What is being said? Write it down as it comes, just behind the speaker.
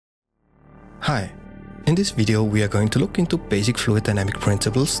Hi, in this video we are going to look into basic fluid dynamic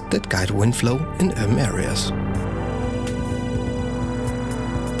principles that guide wind flow in urban areas.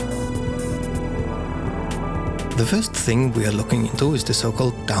 The first thing we are looking into is the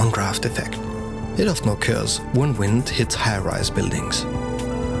so-called downdraft effect. It often occurs when wind hits high-rise buildings.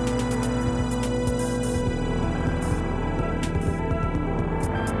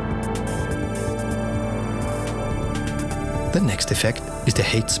 The next effect is the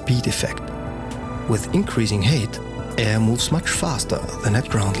height speed effect. With increasing height, air moves much faster than at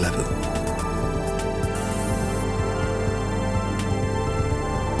ground level.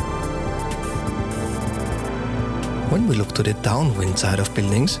 When we look to the downwind side of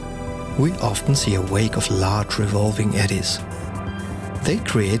buildings, we often see a wake of large revolving eddies. They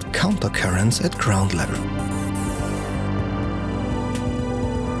create countercurrents at ground level.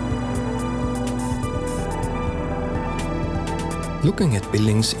 Looking at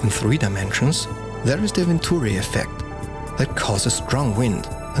buildings in 3 dimensions, there is the Venturi effect that causes strong wind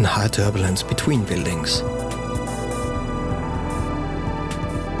and high turbulence between buildings.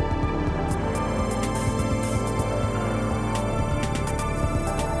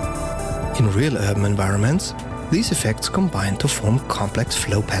 In real urban environments, these effects combine to form complex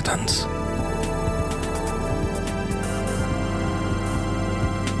flow patterns.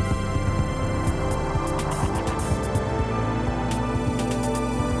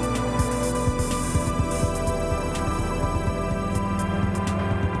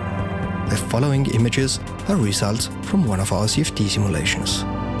 The following images are results from one of our CFD simulations.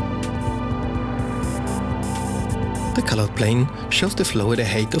 The colored plane shows the flow at a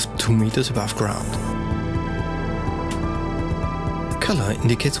height of 2 meters above ground. Color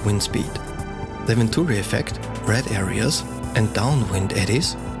indicates wind speed. The Venturi effect, red areas, and downwind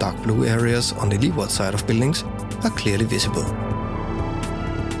eddies, dark blue areas on the leeward side of buildings, are clearly visible.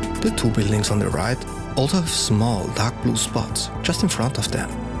 The 2 buildings on the right also have small dark blue spots just in front of them.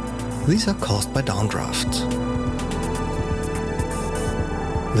 These are caused by downdrafts.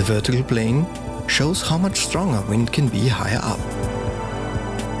 The vertical plane shows how much stronger wind can be higher up.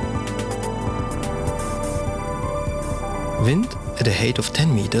 Wind at a height of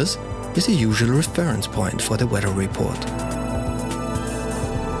 10 meters is a usual reference point for the weather report.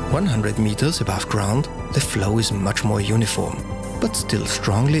 100 meters above ground, the flow is much more uniform, but still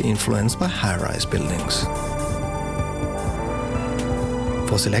strongly influenced by high-rise buildings.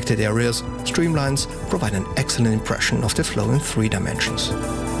 For selected areas, streamlines provide an excellent impression of the flow in 3 dimensions.